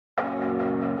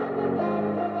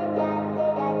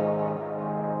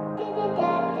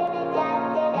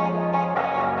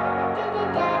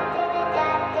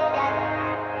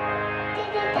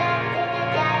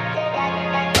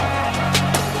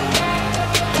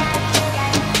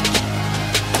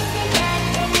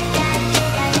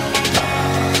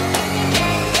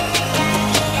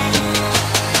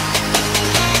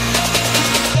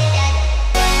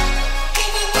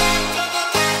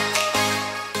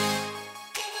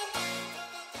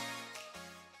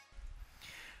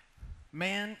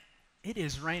Man, it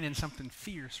is raining something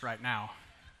fierce right now.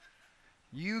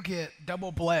 You get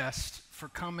double blessed for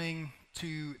coming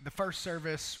to the first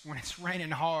service when it's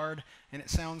raining hard and it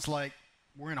sounds like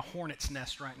we're in a hornet's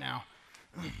nest right now.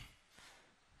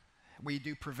 We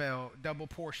do prevail. Double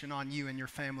portion on you and your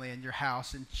family and your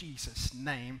house in Jesus'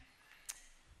 name.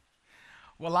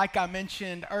 Well, like I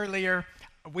mentioned earlier,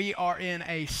 we are in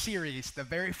a series, the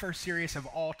very first series of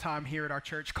all time here at our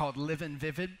church called LIVIN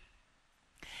Vivid.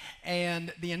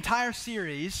 And the entire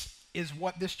series is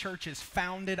what this church is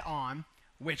founded on,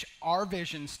 which our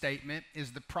vision statement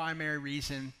is the primary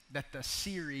reason that the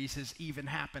series is even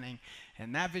happening.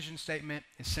 And that vision statement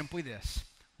is simply this: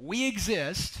 we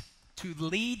exist to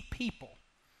lead people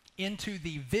into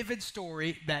the vivid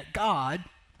story that God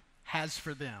has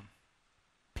for them.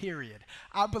 Period.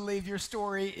 I believe your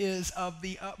story is of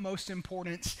the utmost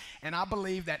importance, and I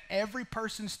believe that every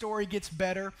person's story gets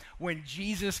better when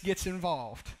Jesus gets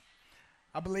involved.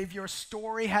 I believe your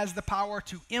story has the power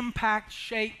to impact,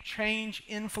 shape, change,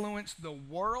 influence the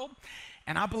world,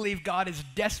 and I believe God is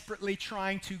desperately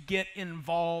trying to get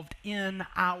involved in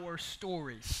our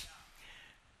stories.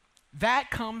 That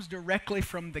comes directly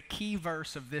from the key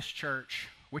verse of this church,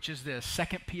 which is this.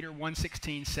 2 Peter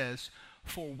 1:16 says,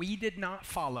 "For we did not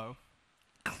follow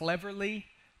cleverly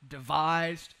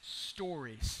devised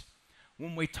stories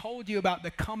when we told you about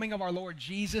the coming of our Lord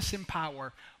Jesus in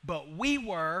power, but we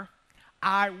were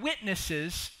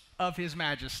eyewitnesses of his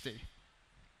majesty."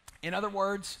 In other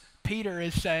words, Peter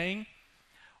is saying,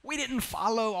 we didn't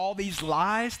follow all these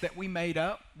lies that we made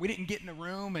up. We didn't get in a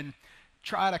room and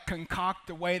try to concoct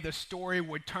the way the story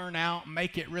would turn out and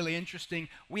make it really interesting.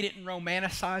 We didn't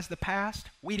romanticize the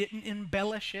past. We didn't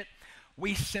embellish it.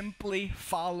 We simply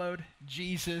followed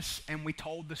Jesus, and we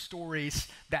told the stories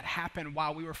that happened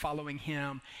while we were following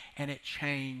him, and it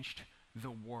changed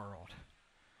the world.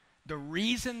 The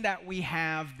reason that we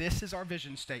have this as our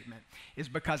vision statement is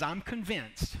because I'm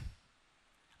convinced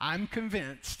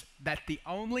that the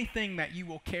only thing that you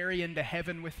will carry into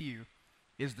heaven with you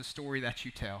is the story that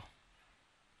you tell.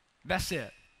 That's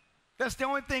it. That's the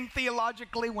only thing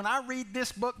theologically when I read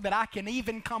this book that I can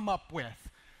even come up with.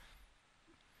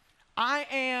 I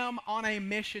am on a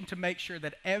mission to make sure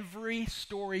that every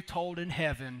story told in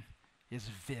heaven is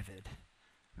vivid.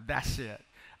 That's it.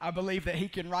 I believe that he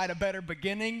can write a better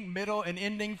beginning, middle, and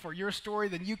ending for your story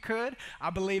than you could.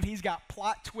 I believe he's got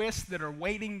plot twists that are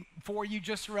waiting for you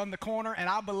just around the corner, and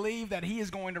I believe that he is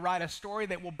going to write a story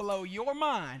that will blow your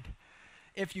mind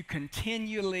if you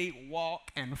continually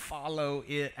walk and follow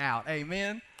it out.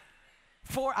 Amen?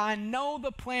 "For I know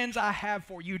the plans I have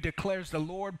for you, declares the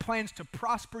Lord, plans to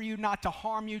prosper you, not to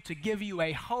harm you, to give you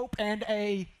a hope and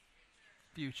a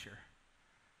future."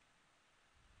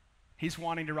 He's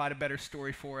wanting to write a better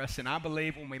story for us, and I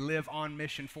believe when we live on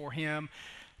mission for him,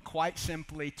 quite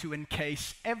simply to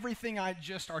encase everything I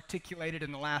just articulated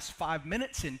in the last 5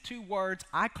 minutes in 2 words,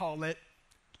 I call it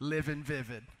LIVIN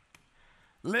Vivid.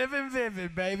 LIVIN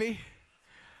Vivid, baby.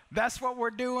 That's what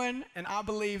we're doing, and I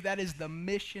believe that is the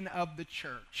mission of the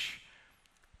church.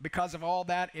 Because of all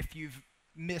that, if you've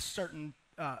missed certain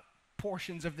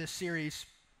portions of this series,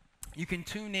 you can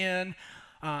tune in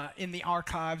the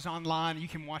archives online. You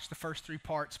can watch the first 3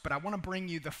 parts, but I want to bring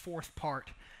you the 4th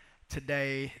part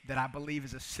today that I believe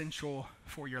is essential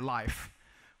for your life.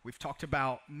 We've talked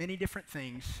about many different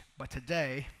things, but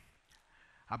today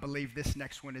I believe this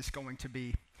next one is going to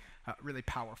be really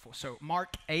powerful. So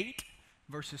Mark 8,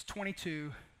 verses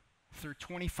 22 through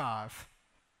 25.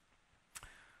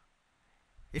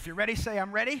 If you're ready, say,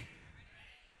 "I'm ready."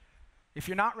 If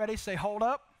you're not ready, say, "Hold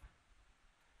up."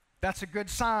 That's a good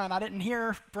sign. I didn't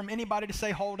hear from anybody to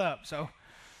say hold up. So,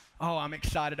 I'm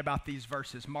excited about these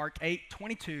verses. Mark 8,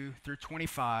 22 through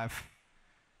 25.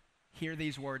 Hear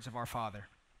these words of our Father.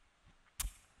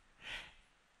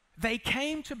 "They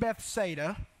came to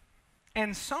Bethsaida,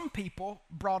 and some people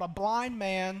brought a blind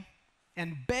man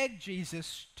and begged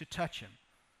Jesus to touch him.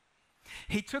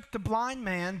 He took the blind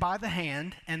man by the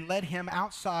hand and led him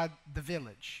outside the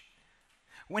village.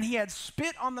 When he had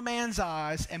spit on the man's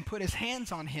eyes and put his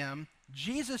hands on him,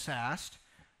 Jesus asked,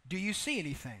 'Do you see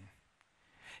anything?'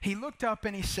 He looked up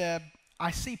and he said,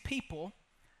 'I see people.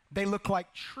 They look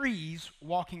like trees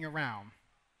walking around.'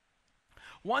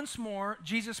 Once more,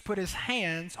 Jesus put his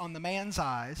hands on the man's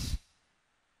eyes.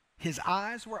 His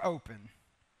eyes were open.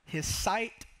 His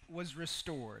sight was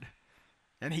restored,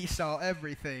 and he saw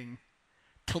everything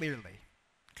clearly."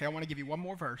 Okay, I want to give you one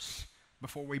more verse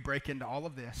before we break into all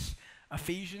of this.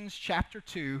 Ephesians chapter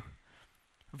 2,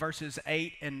 verses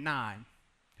 8 and 9.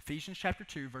 Ephesians chapter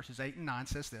 2, verses 8 and 9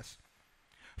 says this: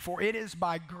 "For it is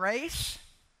by grace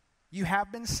you have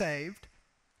been saved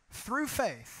through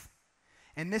faith,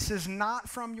 And this is not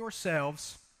from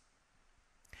yourselves.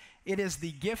 It is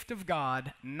the gift of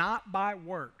God, not by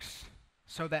works,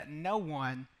 so that no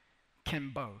one can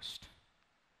boast.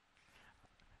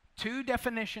 Two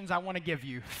definitions I want to give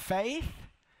you: faith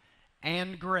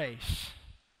and grace.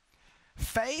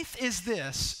 Faith is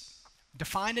this,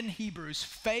 defined in Hebrews: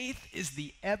 faith is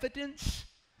the evidence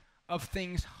of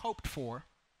things hoped for.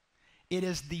 It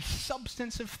is the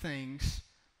substance of things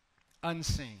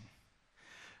unseen.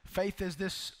 Faith is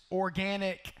this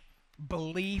organic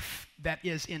belief that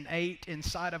is innate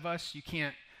inside of us. You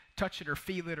can't touch it or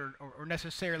feel it or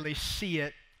necessarily see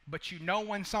it, but you know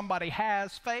when somebody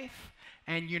has faith,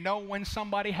 and you know when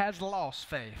somebody has lost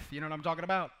faith. You know what I'm talking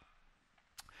about?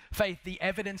 Faith, the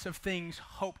evidence of things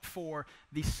hoped for,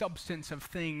 the substance of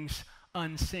things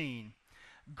unseen.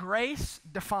 Grace,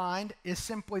 defined, is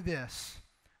simply this: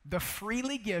 the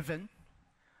freely given,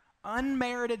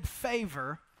 unmerited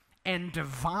favor and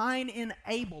divine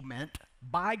enablement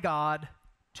by God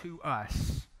to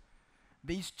us.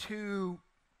 These two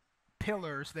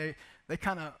pillars, they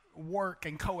kind of work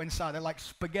and coincide. They're like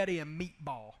spaghetti and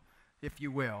meatball, if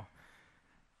you will.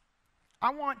 I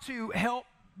want to help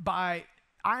by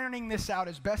ironing this out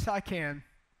as best I can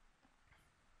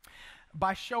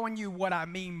by showing you what I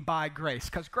mean by grace,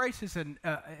 because grace is an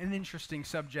interesting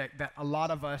subject that a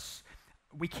lot of us,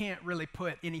 we can't really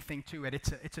put anything to it.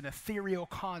 It's an ethereal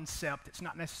concept. It's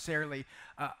not necessarily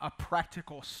a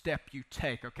practical step you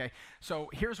take, okay? So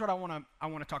here's what I want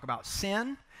to talk about.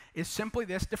 Sin is simply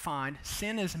this defined: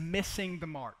 sin is missing the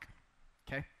mark,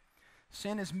 okay?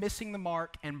 Sin is missing the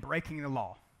mark and breaking the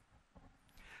law.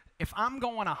 If I'm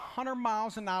going 100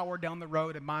 miles an hour down the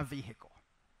road in my vehicle,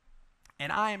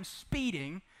 and I am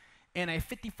speeding in a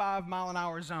 55 mile an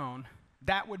hour zone,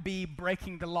 that would be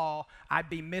breaking the law. I'd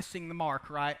be missing the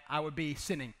mark, right? I would be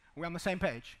sinning. We're on the same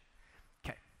page?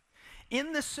 Okay.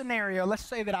 In this scenario, let's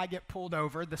say that I get pulled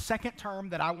over. The second term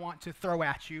that I want to throw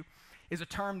at you is a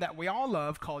term that we all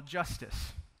love called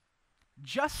justice.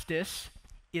 Justice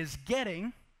is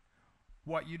getting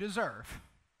what you deserve.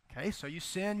 Okay, so you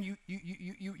sin,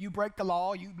 you break the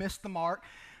law, you miss the mark.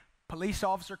 Police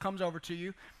officer comes over to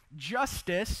you.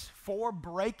 Justice for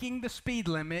breaking the speed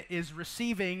limit is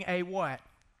receiving a what?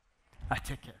 A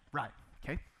ticket, right,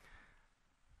 okay.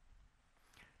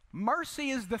 Mercy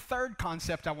is the third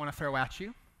concept I want to throw at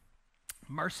you.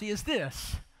 Mercy is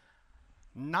this: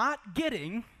 not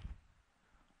getting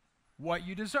what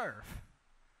you deserve.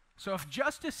 So if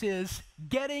justice is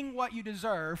getting what you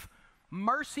deserve,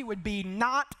 mercy would be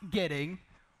not getting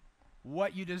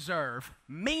what you deserve,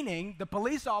 meaning the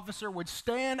police officer would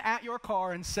stand at your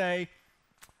car and say,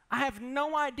 I have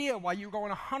no idea why you're going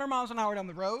 100 miles an hour down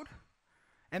the road,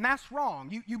 and that's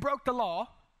wrong. You broke the law,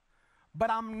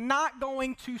 but I'm not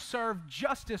going to serve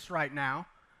justice right now.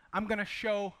 I'm going to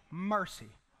show mercy.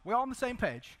 We all on the same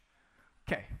page?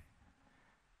 Okay.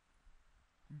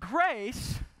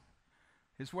 Grace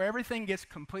is where everything gets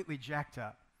completely jacked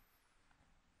up.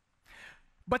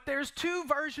 But there's two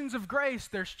versions of grace.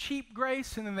 There's cheap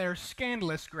grace and then there's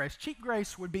scandalous grace. Cheap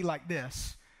grace would be like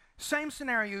this. Same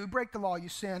scenario, you break the law, you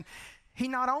sin. He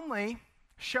not only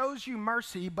shows you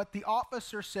mercy, but the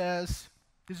officer says,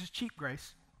 this is cheap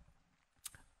grace.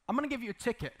 I'm going to give you a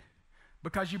ticket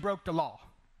because you broke the law.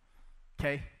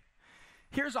 Okay?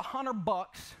 Here's $100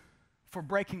 for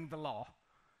breaking the law.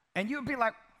 And you'd be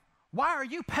like, why are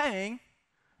you paying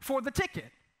for the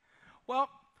ticket? Well,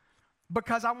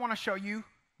 because I want to show you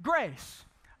grace.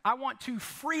 I want to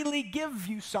freely give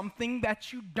you something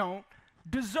that you don't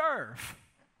deserve.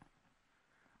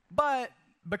 But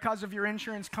because of your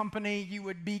insurance company, you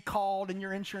would be called and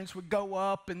your insurance would go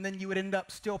up, and then you would end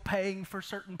up still paying for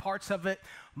certain parts of it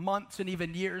months and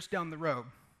even years down the road.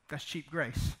 That's cheap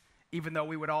grace. Even though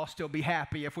we would all still be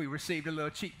happy if we received a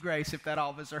little cheap grace if that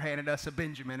officer handed us a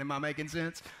Benjamin. Am I making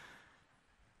sense?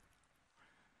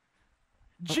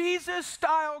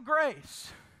 Jesus-style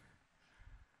grace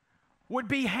would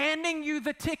be handing you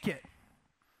the ticket.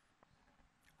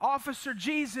 Officer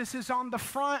Jesus is on the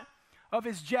front of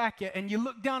his jacket, and you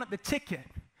look down at the ticket,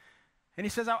 and he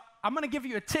says, I'm going to give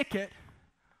you a ticket,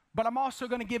 but I'm also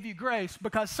going to give you grace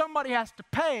because somebody has to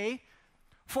pay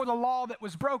for the law that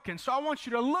was broken. So I want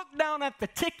you to look down at the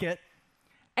ticket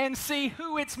and see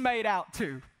who it's made out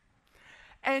to.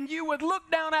 And you would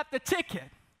look down at the ticket,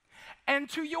 and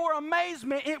to your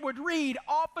amazement, it would read,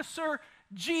 Officer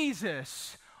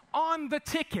Jesus on the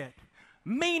ticket,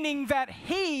 meaning that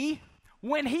he,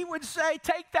 when he would say,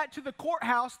 take that to the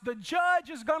courthouse, the judge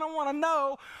is going to want to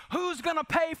know who's going to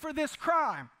pay for this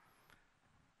crime.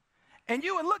 And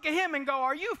you would look at him and go,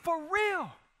 are you for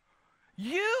real?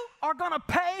 You are going to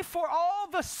pay for all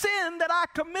the sin that I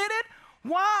committed?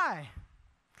 Why?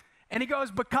 And he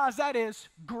goes, because that is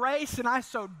grace, and I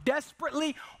so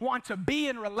desperately want to be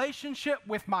in relationship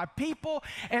with my people.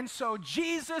 And so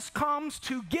Jesus comes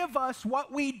to give us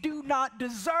what we do not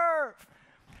deserve,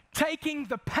 taking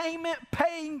the payment,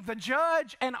 paying the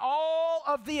judge, and all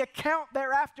of the account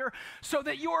thereafter, so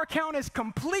that your account is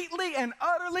completely and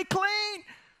utterly clean.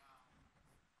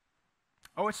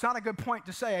 Oh, it's not a good point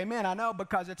to say amen, I know,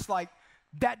 because it's like,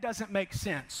 that doesn't make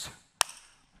sense.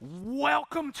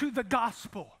 Welcome to the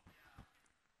gospel.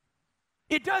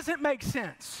 It doesn't make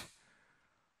sense.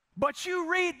 But you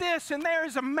read this, and there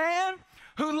is a man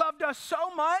who loved us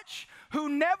so much, who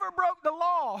never broke the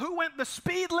law, who went the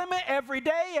speed limit every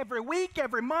day, every week,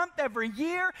 every month, every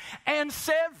year, and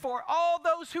said, for all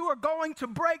those who are going to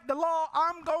break the law,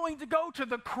 I'm going to go to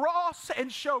the cross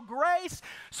and show grace,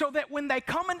 so that when they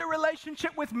come into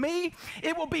relationship with me,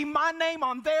 it will be my name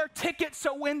on their ticket.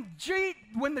 So when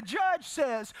the judge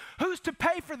says, who's to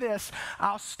pay for this,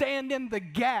 I'll stand in the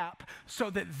gap so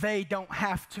that they don't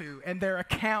have to, and their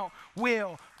account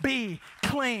will be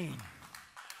clean.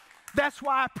 That's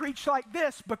why I preach like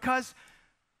this, because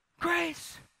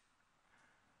grace.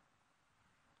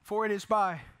 For it is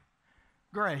by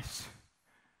grace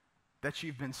that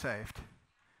you've been saved.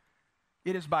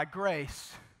 It is by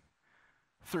grace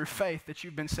through faith that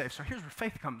you've been saved. So here's where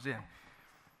faith comes in.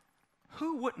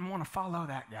 Who wouldn't want to follow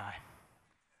that guy?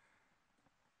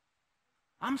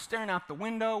 I'm staring out the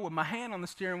window with my hand on the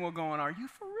steering wheel going, are you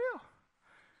for real?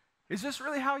 Is this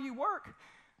really how you work?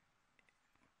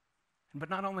 But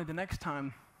not only the next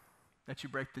time that you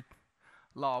break the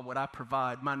law would I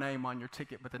provide my name on your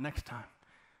ticket, but the next time,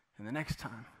 and the next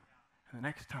time, and the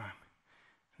next time,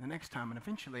 and the next time. And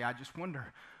eventually I just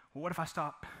wonder, well, what if I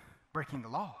stop breaking the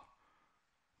law?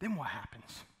 Then what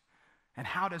happens? And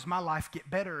how does my life get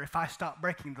better if I stop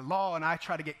breaking the law and I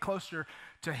try to get closer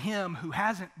to him who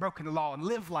hasn't broken the law and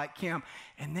live like him?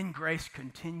 And then grace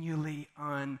continually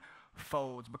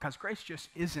unfolds, because grace just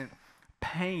isn't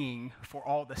paying for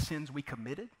all the sins we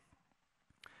committed.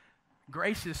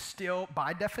 Grace is still,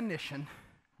 by definition,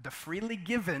 the freely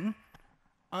given,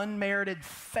 unmerited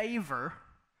favor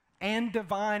and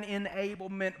divine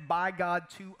enablement by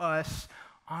God to us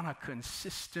on a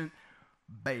consistent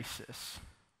basis.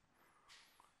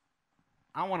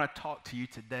 I want to talk to you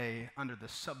today under the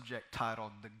subject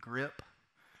titled, The Grip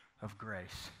of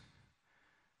Grace.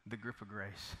 The grip of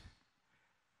grace.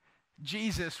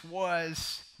 Jesus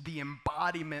was the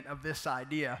embodiment of this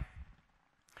idea.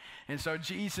 And so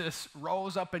Jesus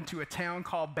rolls up into a town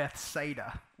called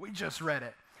Bethsaida. We just read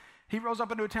it. He rolls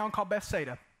up into a town called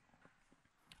Bethsaida.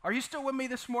 Are you still with me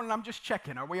this morning? I'm just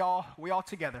checking. Are we all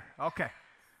together? Okay.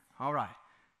 All right.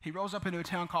 He rolls up into a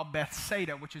town called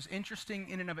Bethsaida, which is interesting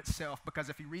in and of itself, because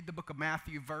if you read the book of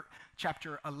Matthew,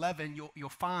 chapter 11, you'll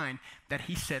find that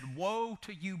he said, woe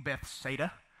to you,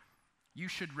 Bethsaida. You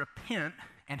should repent.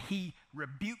 And he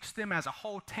rebukes them as a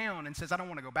whole town and says, I don't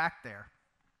want to go back there.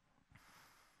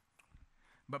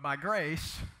 But by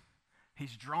grace,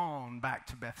 he's drawn back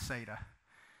to Bethsaida.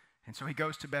 And so he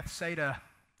goes to Bethsaida,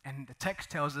 and the text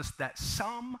tells us that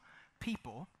some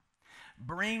people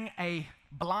bring a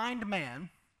blind man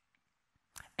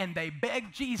and they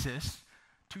beg Jesus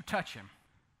to touch him.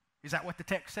 Is that what the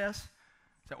text says?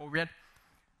 Is that what we read?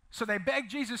 So they beg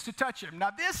Jesus to touch him. Now,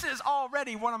 this is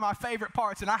already one of my favorite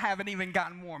parts, and I haven't even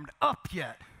gotten warmed up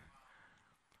yet.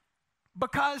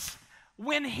 Because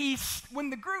when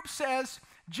the group says,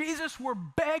 Jesus, we're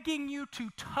begging you to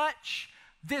touch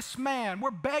this man.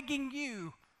 We're begging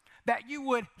you that you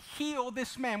would heal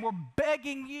this man. We're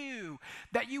begging you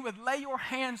that you would lay your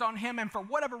hands on him, and for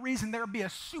whatever reason, there would be a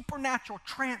supernatural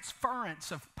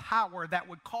transference of power that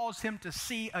would cause him to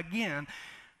see again.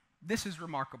 This is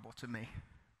remarkable to me.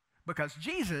 Because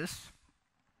Jesus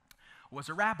was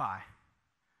a rabbi.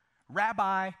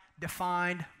 Rabbi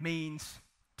defined means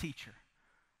teacher.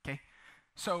 Okay?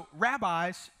 So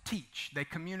rabbis teach. They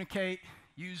communicate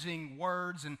using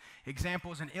words and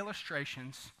examples and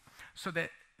illustrations so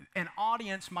that an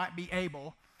audience might be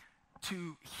able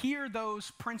to hear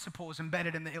those principles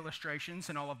embedded in the illustrations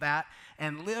and all of that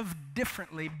and live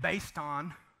differently based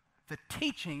on the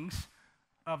teachings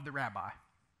of the rabbi.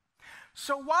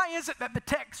 So why is it that the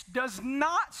text does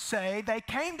not say they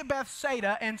came to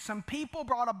Bethsaida and some people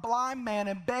brought a blind man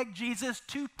and begged Jesus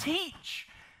to teach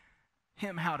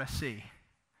him how to see?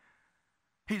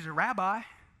 He's a rabbi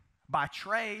by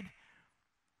trade.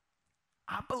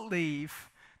 I believe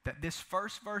that this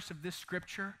first verse of this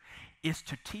scripture is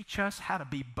to teach us how to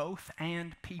be both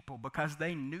and people, because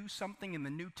they knew something in the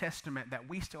New Testament that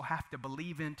we still have to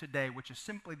believe in today, which is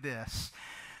simply this: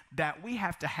 that we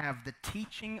have to have the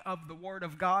teaching of the Word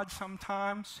of God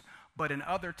sometimes, but in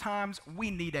other times,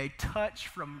 we need a touch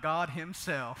from God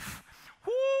himself.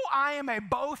 Whoo, I am a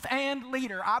both and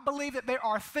leader. I believe that there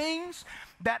are things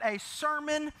that a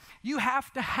sermon you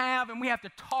have to have, and we have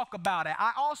to talk about it.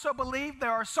 I also believe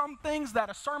there are some things that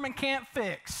a sermon can't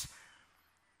fix.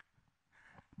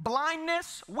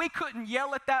 Blindness, we couldn't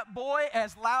yell at that boy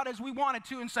as loud as we wanted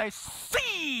to and say,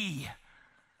 "See!"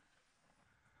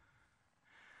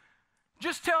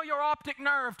 Just tell your optic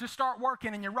nerve to start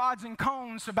working and your rods and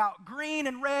cones about green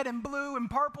and red and blue and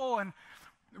purple and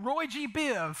Roy G.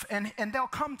 Biv, and they'll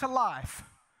come to life.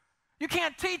 You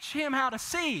can't teach him how to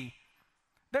see.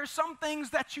 There's some things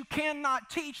that you cannot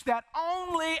teach that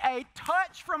only a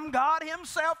touch from God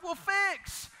himself will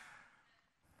fix.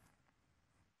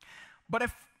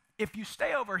 But if you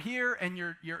stay over here and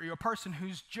you're a person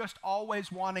who's just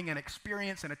always wanting an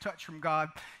experience and a touch from God,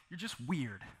 you're just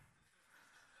weird.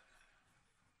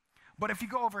 But if you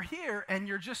go over here and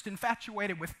you're just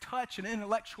infatuated with touch and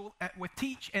with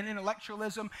teach and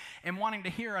intellectualism and wanting to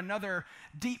hear another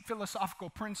deep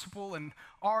philosophical principle and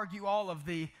argue all of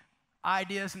the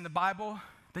ideas in the Bible,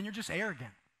 then you're just arrogant.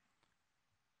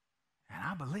 And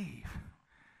I believe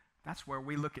that's where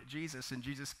we look at Jesus and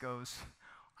Jesus goes,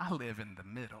 I live in the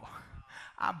middle.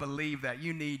 I believe that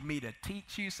you need me to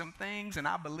teach you some things, and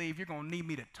I believe you're going to need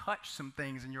me to touch some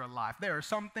things in your life. There are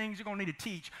some things you're going to need to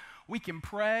teach. We can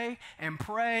pray and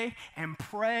pray and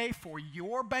pray for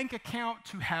your bank account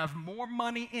to have more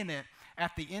money in it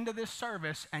at the end of this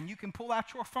service, and you can pull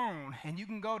out your phone and you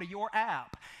can go to your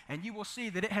app and you will see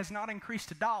that it has not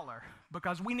increased $1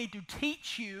 because we need to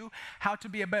teach you how to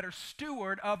be a better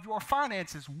steward of your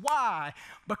finances. Why?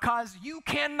 Because you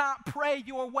cannot pray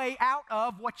your way out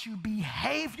of what you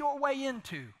behave your way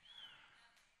into.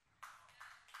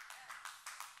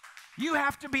 You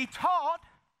have to be taught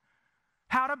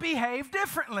how to behave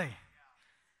differently.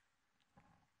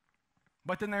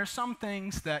 But then there's some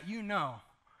things that you know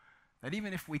that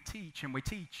even if we teach and we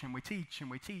teach and we teach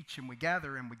and we teach and we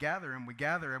gather and we gather and we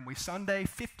gather and we Sunday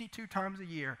 52 times a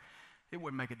year, it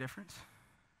wouldn't make a difference.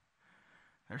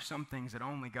 There's some things that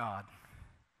only God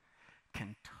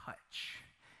can touch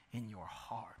in your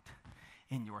heart,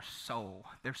 in your soul.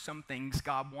 There's some things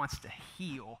God wants to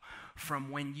heal from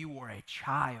when you were a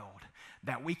child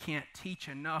that we can't teach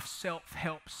enough.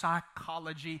 Self-help,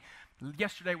 psychology.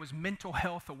 Yesterday was Mental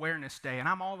Health Awareness Day, and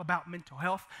I'm all about mental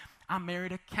health. I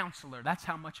married a counselor. That's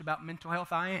how much about mental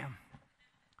health I am.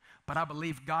 But I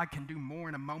believe God can do more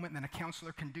in a moment than a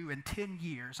counselor can do in 10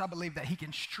 years. I believe that he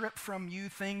can strip from you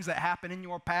things that happen in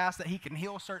your past, that he can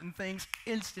heal certain things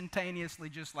instantaneously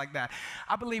just like that.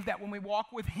 I believe that when we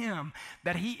walk with him,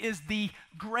 that he is the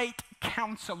great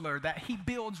counselor, that he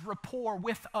builds rapport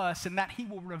with us, and that he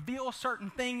will reveal certain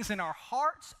things in our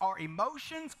hearts, our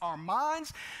emotions, our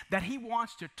minds, that he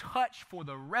wants to touch for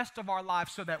the rest of our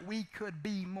lives so that we could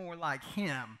be more like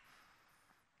him.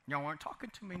 Y'all aren't talking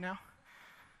to me now.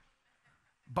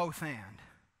 Both and.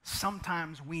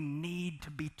 Sometimes we need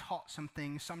to be taught some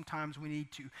things. Sometimes we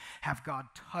need to have God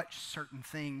touch certain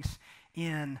things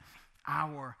in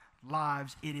our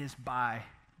lives. It is by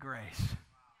grace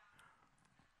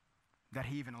that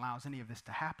he even allows any of this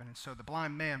to happen. And so the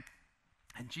blind man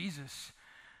and Jesus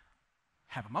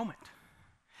have a moment.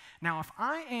 Now, if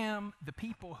I am the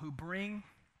people who bring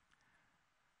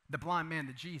the blind man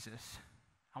to Jesus,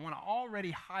 I want to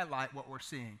already highlight what we're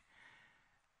seeing.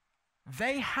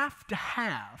 They have to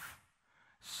have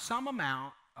some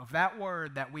amount of that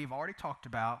word that we've already talked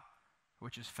about,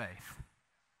 which is faith.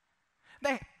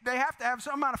 They have to have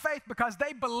some amount of faith because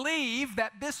they believe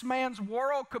that this man's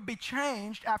world could be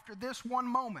changed after this one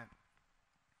moment.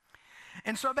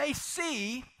 And so they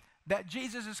see that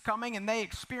Jesus is coming and they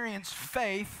experience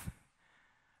faith,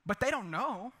 but they don't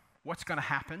know what's going to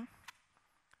happen.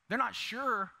 They're not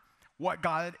sure what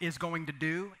God is going to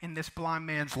do in this blind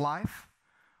man's life.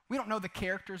 We don't know the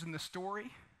characters in the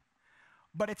story,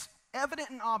 but it's evident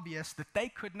and obvious that they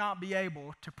could not be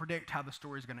able to predict how the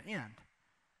story is going to end.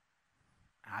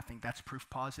 I think that's proof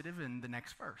positive in the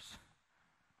next verse.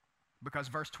 Because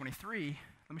verse 23,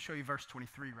 let me show you verse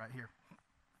 23 right here.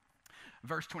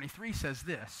 Verse 23 says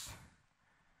this: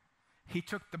 he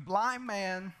took the blind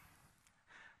man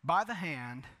by the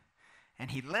hand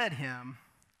and he led him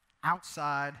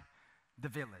outside the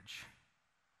village.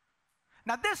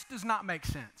 Now, this does not make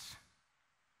sense.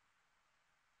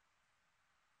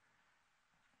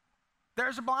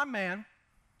 There's a blind man,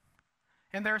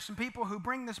 and there are some people who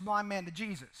bring this blind man to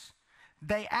Jesus.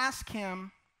 They ask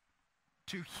him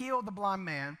to heal the blind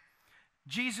man.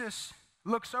 Jesus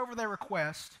looks over their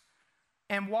request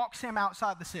and walks him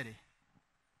outside the city.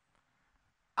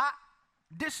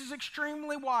 This is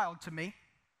extremely wild to me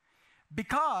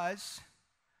because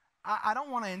I don't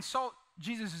want to insult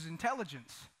Jesus'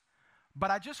 intelligence,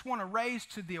 but I just want to raise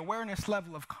to the awareness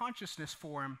level of consciousness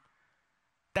for him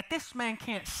that this man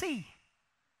can't see.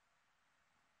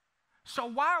 So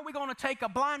why are we going to take a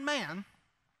blind man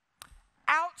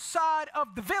outside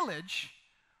of the village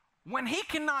when he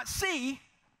cannot see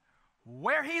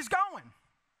where he's going?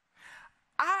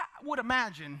 I would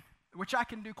imagine, which I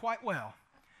can do quite well,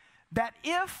 that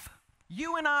if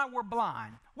you and I were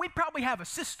blind, we'd probably have a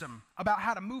system about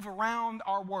how to move around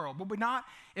our world, would we not?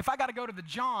 If I got to go to the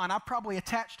John, I've probably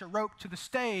attached a rope to the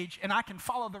stage and I can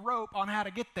follow the rope on how to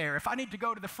get there. If I need to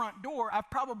go to the front door, I've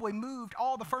probably moved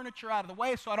all the furniture out of the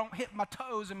way so I don't hit my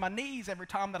toes and my knees every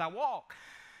time that I walk.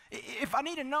 If I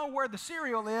need to know where the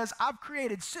cereal is, I've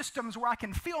created systems where I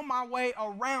can feel my way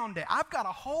around it. I've got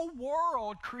a whole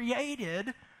world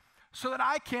created so that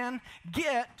I can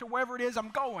get to wherever it is I'm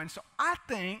going. So I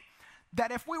think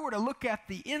that if we were to look at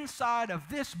the inside of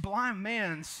this blind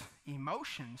man's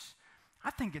emotions,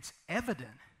 I think it's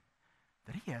evident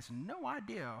that he has no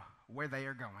idea where they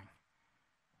are going.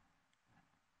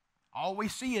 All we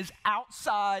see is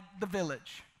outside the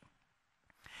village.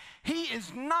 He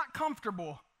is not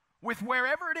comfortable with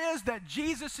wherever it is that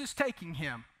Jesus is taking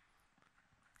him.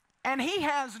 And he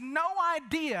has no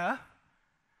idea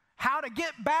how to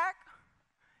get back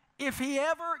if he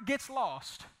ever gets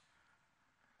lost.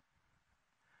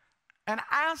 And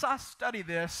as I study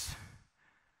this,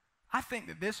 I think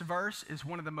that this verse is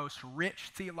one of the most rich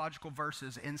theological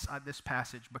verses inside this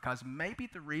passage, because maybe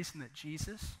the reason that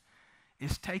Jesus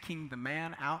is taking the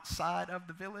man outside of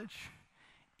the village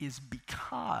is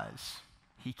because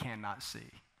he cannot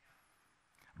see.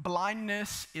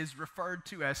 Blindness is referred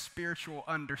to as spiritual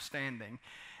understanding.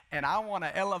 And I want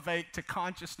to elevate to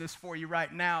consciousness for you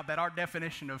right now that our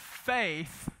definition of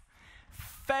faith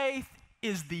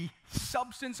is the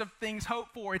substance of things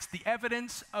hoped for. It's the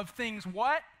evidence of things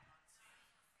what?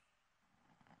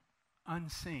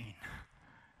 Unseen.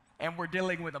 And we're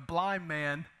dealing with a blind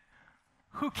man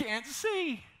who can't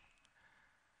see.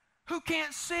 Who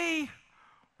can't see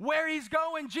where he's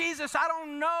going. Jesus, I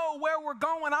don't know where we're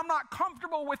going. I'm not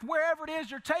comfortable with wherever it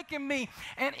is you're taking me.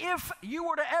 And if you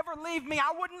were to ever leave me,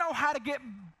 I wouldn't know how to get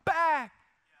back.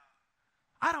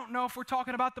 I don't know if we're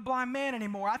talking about the blind man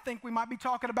anymore. I think we might be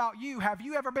talking about you. Have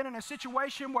you ever been in a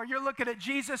situation where you're looking at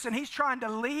Jesus and he's trying to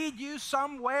lead you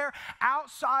somewhere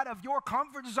outside of your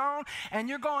comfort zone and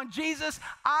you're going, Jesus,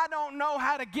 I don't know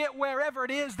how to get wherever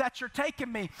it is that you're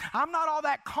taking me. I'm not all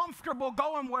that comfortable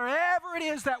going wherever it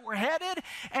is that we're headed,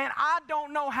 and I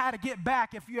don't know how to get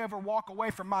back if you ever walk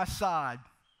away from my side.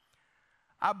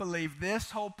 I believe this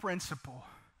whole principle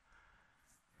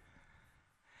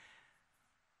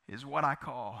is what I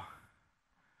call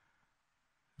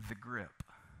the grip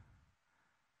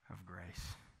of grace.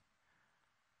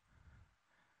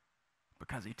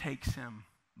 Because he takes him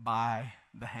by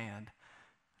the hand.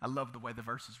 I love the way the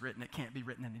verse is written. It can't be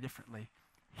written any differently.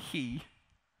 He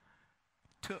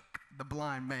took the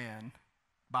blind man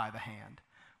by the hand.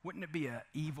 Wouldn't it be an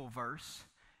evil verse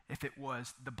if it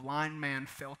was the blind man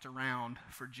felt around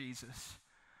for Jesus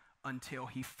until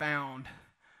he found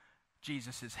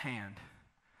Jesus' hand?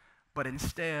 But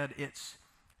instead, it's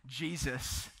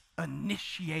Jesus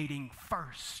initiating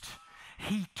first.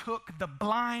 He took the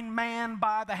blind man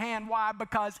by the hand. Why?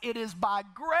 Because it is by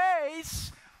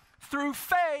grace through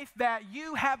faith that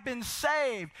you have been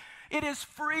saved. It is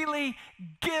freely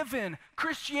given.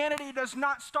 Christianity does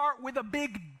not start with a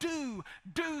big do.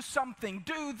 Do something,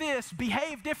 do this,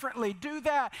 behave differently, do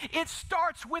that. It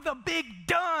starts with a big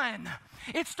done.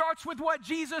 It starts with what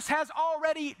Jesus has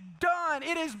already done.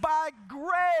 It is by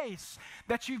grace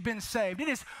that you've been saved. It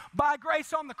is by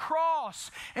grace on the cross.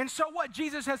 And so what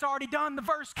Jesus has already done, the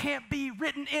verse can't be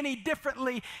written any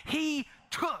differently. He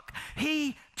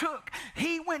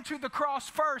went to the cross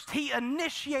first. He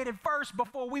initiated first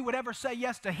before we would ever say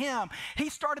yes to him. He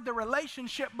started the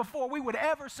relationship before we would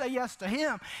ever say yes to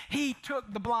him. He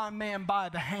took the blind man by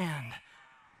the hand.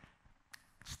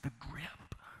 It's the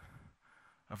grip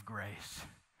of grace.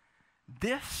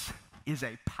 This is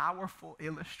a powerful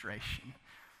illustration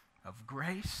of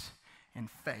grace and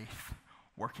faith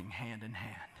working hand in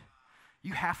hand.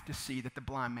 You have to see that the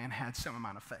blind man had some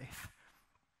amount of faith.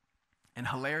 And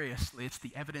hilariously, it's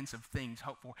the evidence of things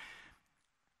hoped for,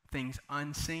 things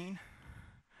unseen.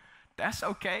 That's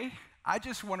okay. I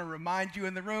just want to remind you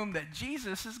in the room that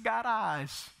Jesus has got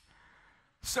eyes.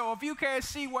 So if you can't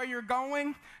see where you're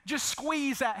going, just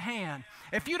squeeze that hand.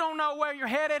 If you don't know where you're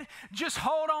headed, just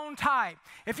hold on tight.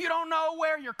 If you don't know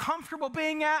where you're comfortable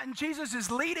being at and Jesus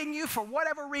is leading you for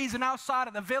whatever reason outside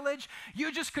of the village,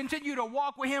 you just continue to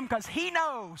walk with him because he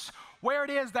knows where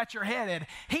it is that you're headed.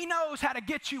 He knows how to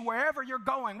get you wherever you're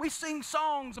going. We sing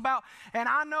songs about, and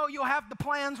I know you'll have the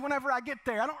plans whenever I get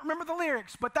there. I don't remember the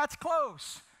lyrics, but that's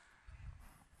close.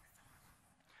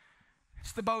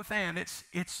 It's the both and. It's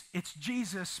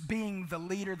Jesus being the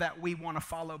leader that we want to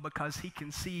follow because he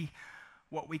can see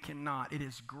what we cannot. It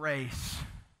is grace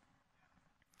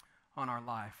on our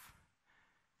life.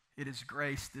 It is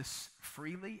grace, this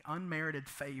freely unmerited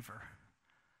favor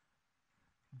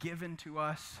given to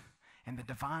us and the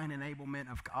divine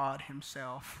enablement of God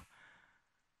himself.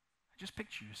 Just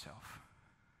picture yourself.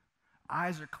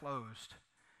 Eyes are closed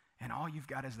and all you've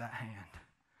got is that hand.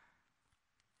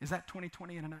 Is that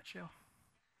 2020 in a nutshell?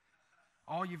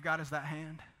 All you've got is that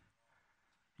hand.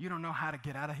 You don't know how to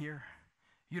get out of here.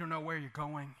 You don't know where you're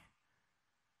going.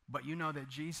 But you know that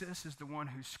Jesus is the one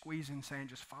who's squeezing, saying,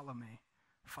 just follow me,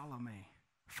 follow me,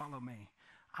 follow me.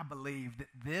 I believe that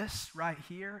this right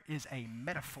here is a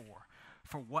metaphor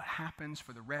for what happens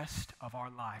for the rest of our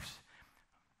lives.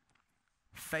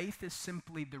 Faith is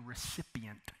simply the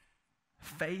recipient.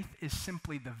 Faith is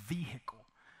simply the vehicle.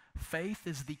 Faith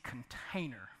is the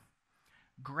container.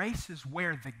 Grace is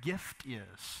where the gift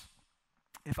is.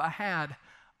 If I had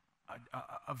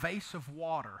a vase of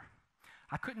water,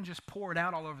 I couldn't just pour it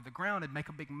out all over the ground and make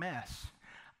a big mess.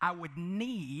 I would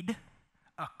need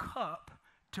a cup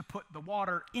to put the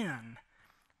water in,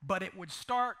 but it would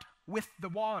start with the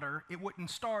water. It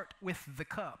wouldn't start with the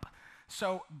cup.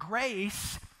 So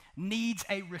grace needs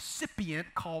a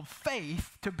recipient called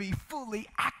faith to be fully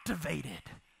activated.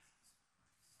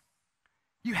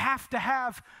 You have to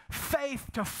have faith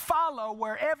to follow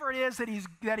wherever it is that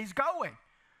he's going.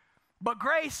 But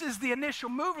grace is the initial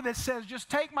mover that says, just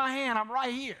take my hand, I'm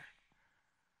right here.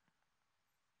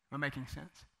 Am I making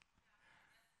sense?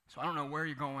 So I don't know where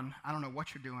you're going. I don't know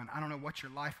what you're doing. I don't know what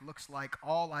your life looks like.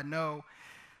 All I know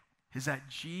is that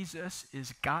Jesus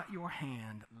has got your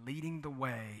hand leading the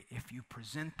way. If you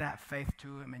present that faith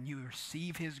to him and you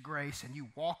receive his grace and you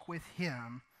walk with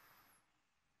him.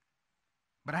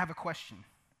 But I have a question.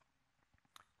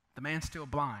 The man's still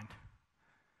blind,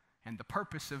 and the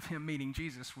purpose of him meeting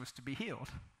Jesus was to be healed.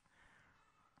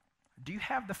 Do you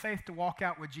have the faith to walk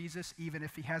out with Jesus even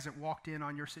if he hasn't walked in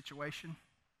on your situation?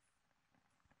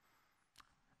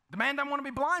 The man doesn't want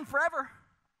to be blind forever,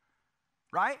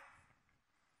 right?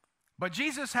 But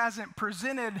Jesus hasn't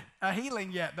presented a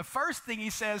healing yet. The first thing he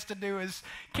says to do is,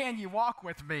 can you walk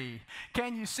with me?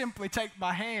 Can you simply take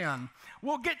my hand?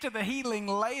 We'll get to the healing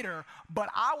later, but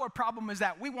our problem is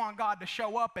that we want God to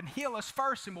show up and heal us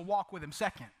first, and we'll walk with him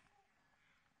second.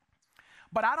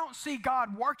 But I don't see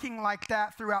God working like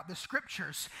that throughout the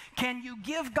scriptures. Can you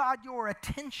give God your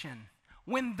attention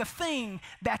when the thing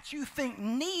that you think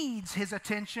needs his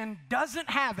attention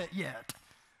doesn't have it yet?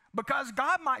 Because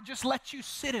God might just let you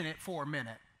sit in it for a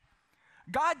minute.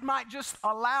 God might just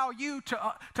allow you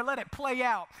to let it play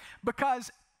out.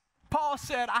 Because Paul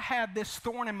said, I had this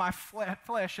thorn in my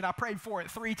flesh, and I prayed for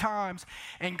it 3 times,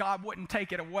 and God wouldn't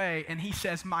take it away. And he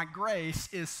says, my grace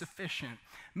is sufficient.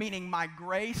 Meaning my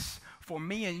grace for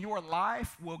me in your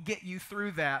life will get you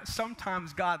through that.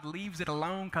 Sometimes God leaves it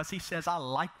alone because he says, I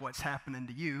like what's happening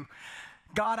to you.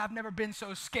 God, I've never been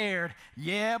so scared.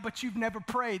 Yeah, but you've never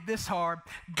prayed this hard.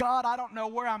 God, I don't know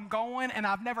where I'm going, and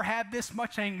I've never had this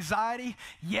much anxiety.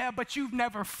 Yeah, but you've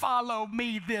never followed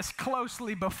me this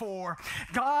closely before.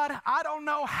 God, I don't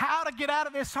know how to get out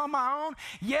of this on my own.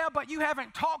 Yeah, but you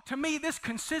haven't talked to me this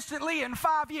consistently in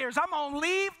 5 years. I'm going to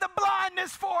leave the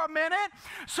blindness for a minute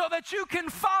so that you can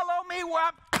follow me where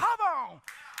I'm. Come on.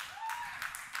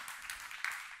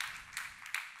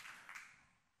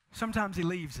 Sometimes he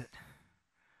leaves it.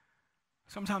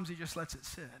 Sometimes he just lets it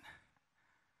sit.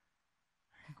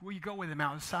 Will you go with him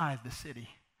outside the city?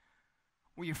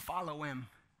 Will you follow him,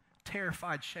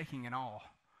 terrified, shaking in awe?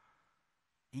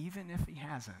 Even if he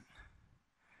hasn't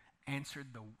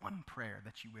answered the one prayer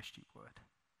that you wished he would.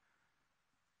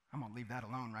 I'm going to leave that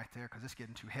alone right there because it's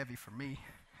getting too heavy for me.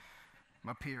 I'm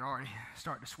up here already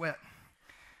starting to sweat.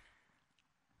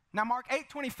 Now, Mark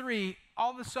 8:23,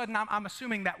 all of a sudden I'm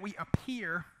assuming that we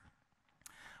appear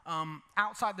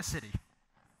outside the city.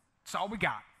 That's all we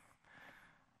got.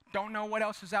 Don't know what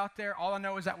else is out there. All I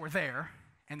know is that we're there.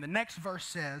 And the next verse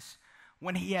says,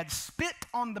 when he had spit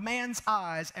on the man's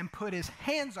eyes and put his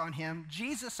hands on him,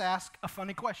 Jesus asked a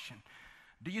funny question.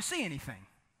 Do you see anything?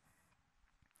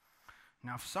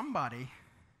 Now, if somebody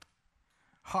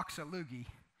hawks a loogie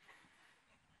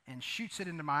and shoots it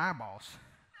into my eyeballs,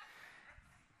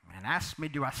 and asked me,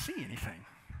 do I see anything?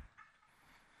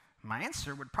 My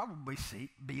answer would probably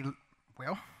be,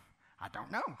 well, I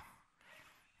don't know.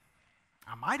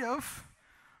 I might have,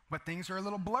 but things are a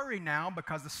little blurry now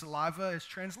because the saliva is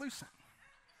translucent.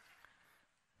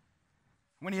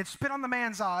 When he had spit on the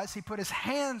man's eyes, he put his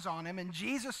hands on him, and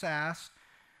Jesus asked,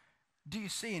 do you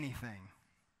see anything?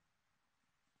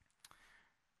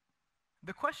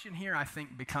 The question here, I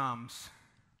think, becomes,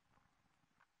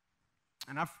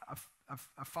 and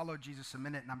I've followed Jesus a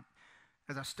minute, and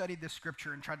as I studied this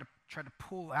scripture and tried to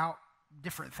pull out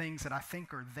different things that I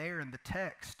think are there in the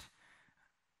text,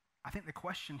 I think the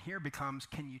question here becomes,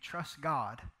 can you trust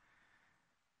God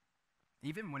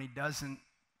even when he doesn't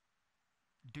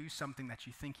do something that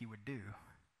you think he would do?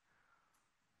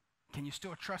 Can you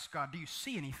still trust God? Do you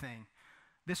see anything?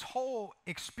 This whole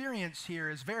experience here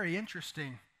is very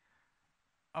interesting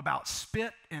about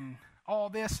spit and all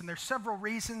this, and there's several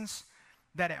reasons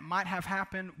that it might have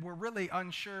happened. We're really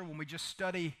unsure when we just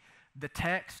study the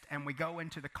text and we go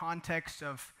into the context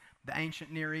of the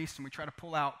ancient Near East and we try to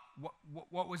pull out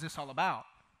what was this all about.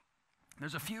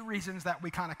 There's a few reasons that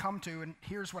we kind of come to, and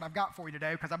here's what I've got for you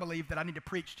today, because I believe that I need to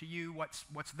preach to you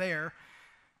what's there.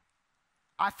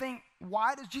 I think,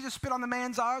 why does Jesus spit on the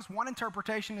man's eyes? One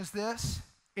interpretation is this: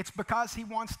 it's because he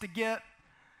wants to get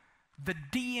the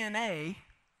DNA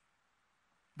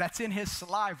that's in his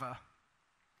saliva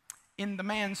in the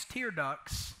man's tear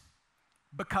ducts,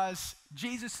 because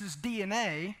Jesus'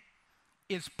 DNA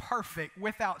is perfect,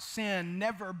 without sin,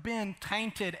 never been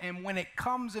tainted, and when it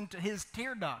comes into his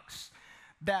tear ducts,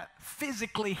 that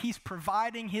physically he's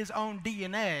providing his own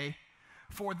DNA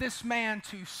for this man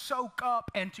to soak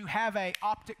up and to have a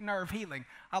optic nerve healing.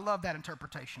 I love that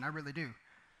interpretation, I really do.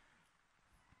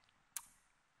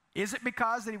 Is it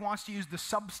because that he wants to use the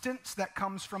substance that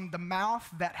comes from the mouth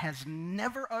that has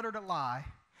never uttered a lie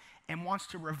and wants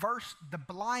to reverse the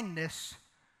blindness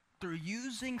through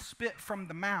using spit from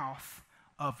the mouth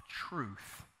of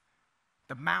truth?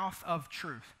 The mouth of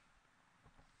truth.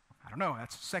 I don't know,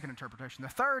 that's the second interpretation. The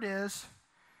third is,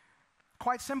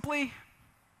 quite simply,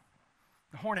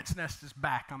 the hornet's nest is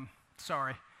back. I'm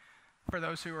sorry. For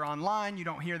those who are online, you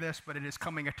don't hear this, but it is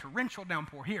coming a torrential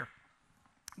downpour here.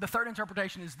 The third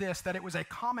interpretation is this: that it was a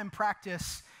common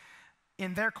practice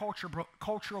in their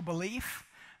cultural belief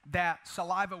that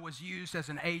saliva was used as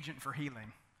an agent for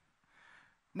healing.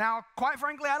 Now, quite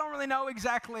frankly, I don't really know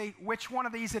exactly which one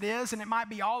of these it is, and it might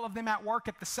be all of them at work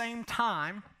at the same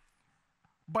time.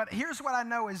 But here's what I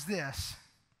know is this: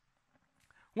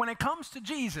 when it comes to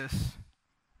Jesus,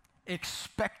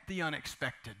 expect the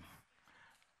unexpected.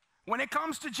 When it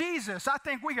comes to Jesus, I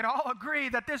think we could all agree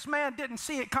that this man didn't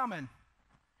see it coming.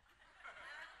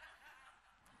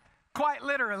 Quite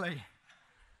literally.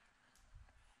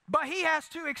 But he has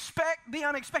to expect the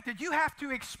unexpected. You have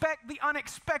to expect the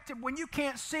unexpected when you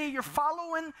can't see. You're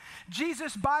following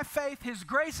Jesus by faith. His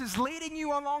grace is leading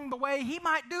you along the way. He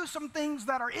might do some things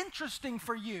that are interesting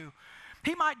for you.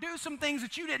 He might do some things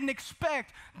that you didn't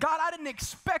expect. God, I didn't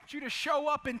expect you to show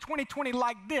up in 2020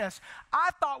 like this. I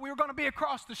thought we were going to be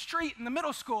across the street in the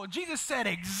middle school. Jesus said,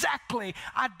 exactly.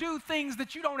 I do things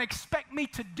that you don't expect me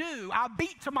to do. I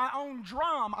beat to my own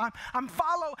drum.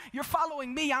 You're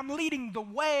following me. I'm leading the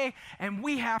way. And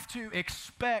we have to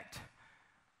expect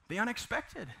the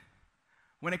unexpected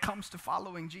when it comes to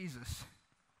following Jesus.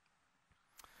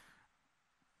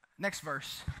 Next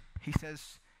verse, he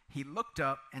says, he looked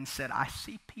up and said, I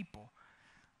see people.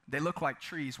 They look like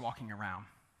trees walking around.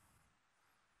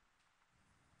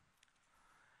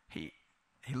 He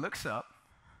looks up,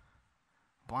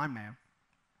 blind man,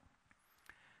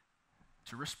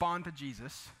 to respond to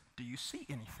Jesus, do you see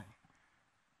anything?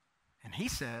 And he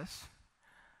says,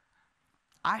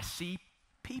 I see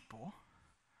people.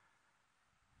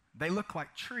 They look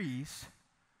like trees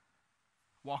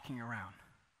walking around.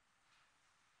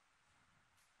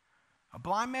 A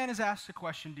blind man is asked the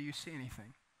question, do you see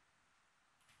anything?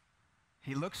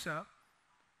 He looks up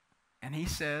and he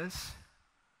says,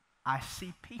 I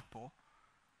see people.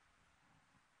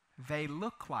 They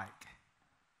look like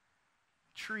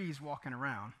trees walking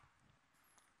around.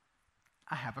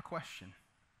 I have a question.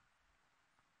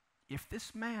 If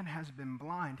this man has been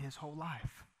blind his whole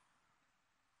life,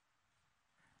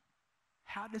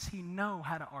 how does he know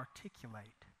how to articulate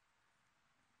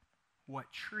what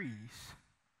trees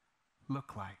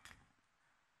look like?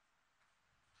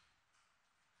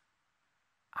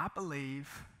 I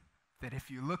believe that if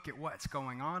you look at what's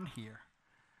going on here,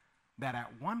 that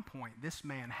at one point this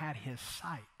man had his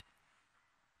sight,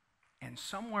 and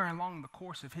somewhere along the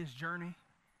course of his journey,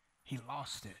 he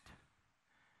lost it.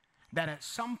 That at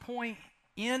some point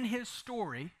in his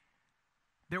story,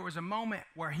 there was a moment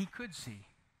where he could see,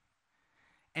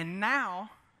 And now,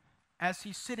 as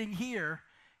he's sitting here,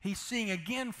 he's seeing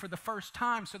again for the first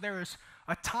time. So there is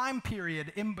a time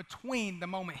period in between the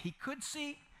moment he could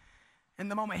see and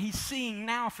the moment he's seeing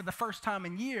now for the first time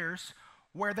in years,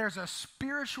 where there's a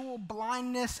spiritual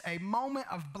blindness, a moment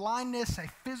of blindness, a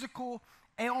physical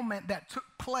ailment that took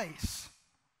place.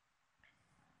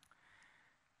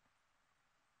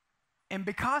 And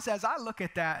because as I look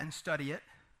at that and study it,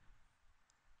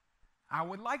 I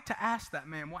would like to ask that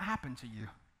man, what happened to you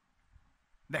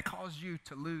that caused you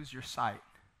to lose your sight?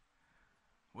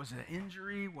 Was it an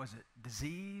injury? Was it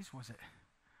disease?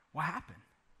 What happened?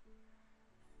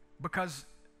 Because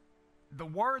the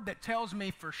word that tells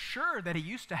me for sure that he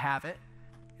used to have it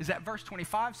is that verse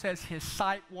 25 says his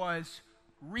sight was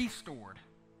restored.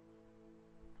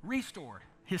 Restored.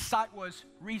 His sight was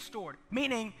restored.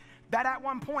 Meaning that at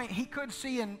one point he could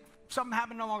see and something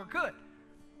happened no longer could.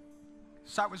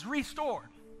 Sight was restored.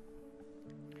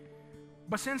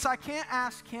 But since I can't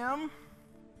ask him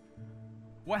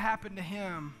what happened to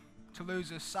him to lose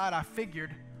his sight, I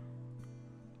figured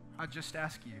I'd just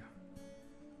ask you.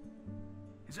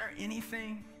 Is there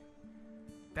anything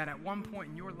that at one point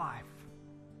in your life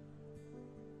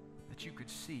that you could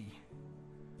see?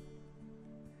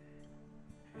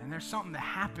 And there's something that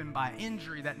happened by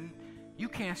injury that you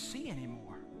can't see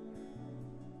anymore.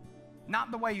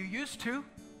 Not the way you used to.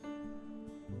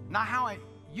 Not how it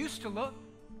used to look.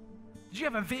 Did you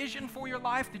have a vision for your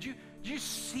life? Did you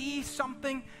see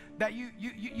something that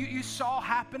you saw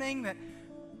happening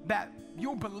that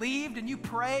you believed and you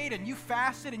prayed and you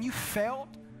fasted and you felt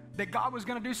that God was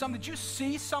going to do something? Did you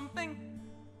see something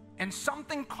and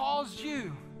something caused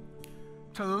you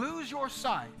to lose your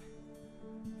sight?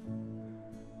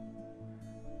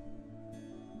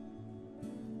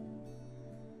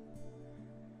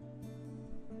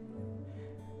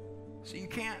 So you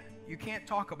can't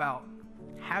talk about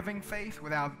having faith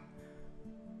without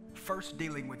first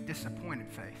dealing with disappointed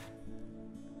faith.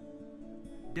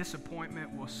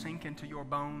 Disappointment will sink into your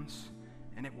bones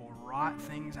and it will rot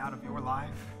things out of your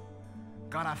life.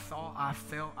 God, I thought, I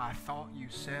felt, I thought you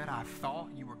said, I thought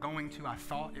you were going to, I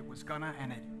thought it was gonna,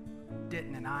 and it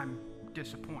didn't, and I'm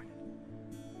disappointed.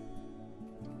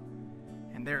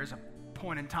 And there is a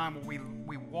point in time where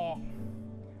we walk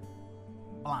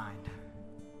blind.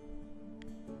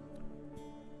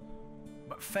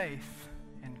 But faith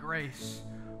and grace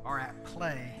are at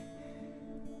play.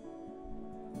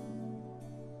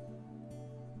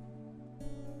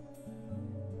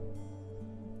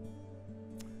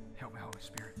 Help me, Holy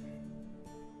Spirit.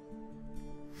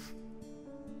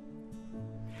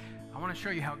 I want to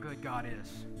show you how good God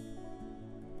is.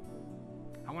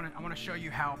 I want to show you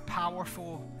how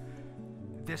powerful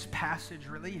this passage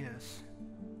really is.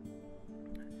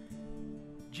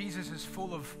 Jesus is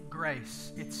full of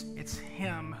grace. It's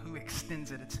him who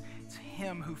extends it. It's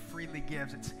him who freely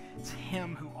gives. It's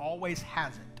him who always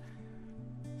has it.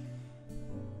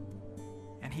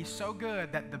 And he's so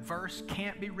good that the verse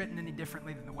can't be written any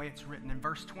differently than the way it's written. In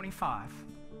verse 25,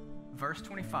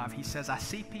 he says, I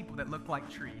see people that look like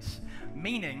trees.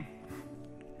 Meaning,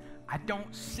 I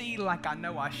don't see like I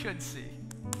know I should see.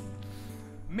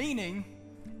 Meaning,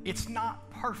 it's not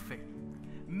perfect.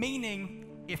 Meaning,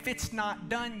 if it's not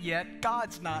done yet,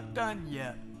 God's not done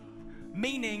yet.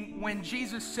 Meaning, when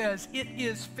Jesus says it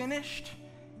is finished,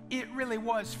 it really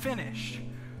was finished.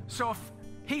 So if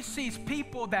he sees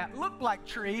people that look like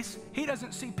trees, he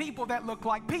doesn't see people that look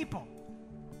like people.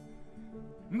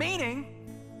 Meaning,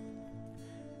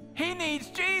 he needs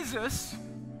Jesus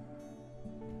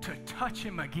to touch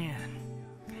him again.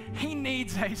 He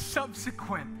needs a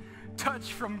subsequent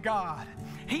touch from God.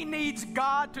 He needs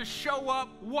God to show up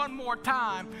one more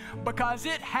time because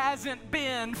it hasn't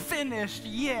been finished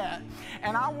yet.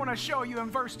 And I want to show you in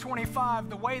verse 25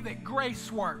 the way that grace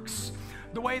works,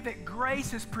 the way that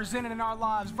grace is presented in our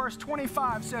lives. Verse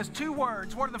 25 says two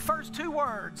words. What are the first two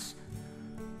words?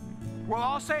 We'll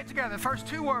all say it together. The first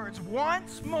two words,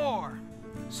 once more.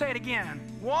 Say it again.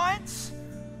 Once.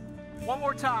 One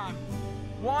more time.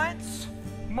 Once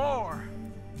more.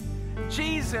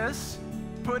 Jesus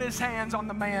put his hands on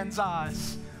the man's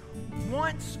eyes.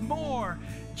 Once more,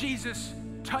 Jesus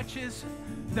touches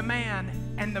the man,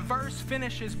 and the verse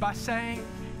finishes by saying,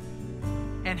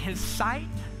 and his sight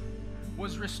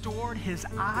was restored, his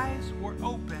eyes were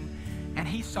open, and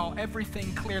he saw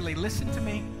everything clearly. Listen to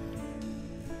me.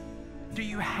 Do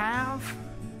you have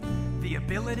the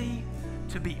ability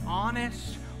to be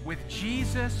honest with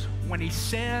Jesus when he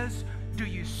says, do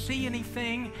you see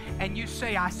anything? And you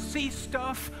say, I see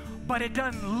stuff, but it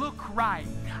doesn't look right.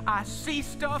 I see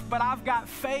stuff, but I've got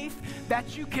faith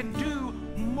that you can do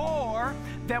more more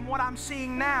than what I'm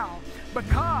seeing now.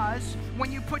 Because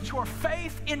when you put your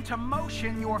faith into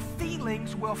motion, your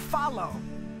feelings will follow.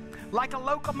 Like a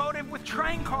locomotive with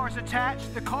train cars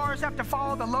attached, the cars have to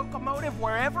follow the locomotive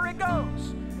wherever it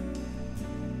goes.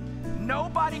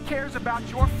 Nobody cares about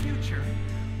your future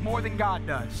more than God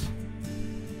does.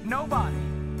 Nobody.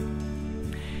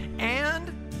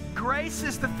 And grace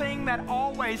is the thing that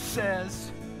always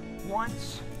says,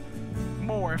 once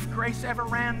more. If grace ever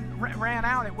ran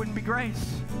out, it wouldn't be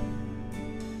grace.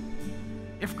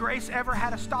 If grace ever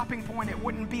had a stopping point, it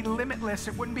wouldn't be limitless.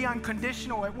 It wouldn't be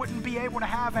unconditional. It wouldn't be able to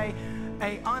have a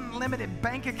unlimited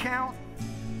bank account.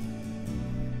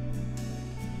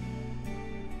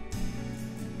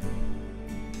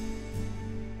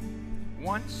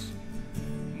 Once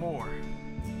more,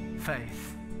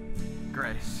 faith,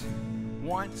 grace.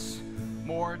 Once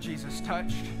more, Jesus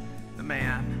touched the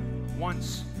man.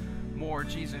 Once more,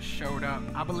 Jesus showed up.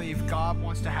 I believe God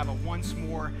wants to have a once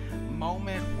more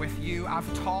moment with you.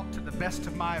 I've talked to the best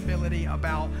of my ability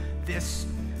about this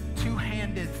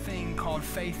two-handed thing called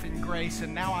faith and grace,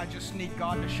 and now I just need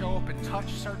God to show up and touch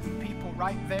certain people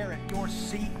right there at your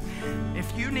seat.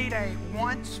 If you need a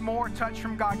once more touch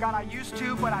from God, God, I used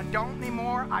to, but I don't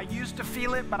anymore. I used to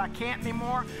feel it, but I can't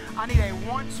anymore. I need a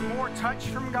once more touch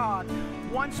from God.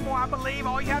 Once more, I believe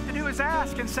all you have to do is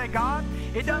ask and say, God,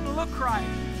 it doesn't look right.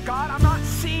 God, I'm not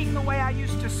seeing the way I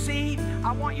used to see.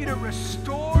 I want you to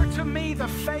restore to me the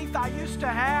faith I used to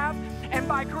have. And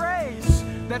by grace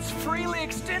that's freely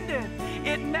extended,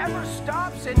 it never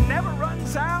stops, it never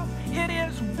runs out. It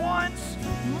is once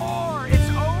more. It's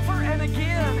over and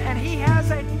again. And He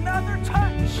has another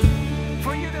touch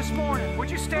for you this morning. Would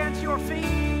you stand to your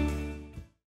feet?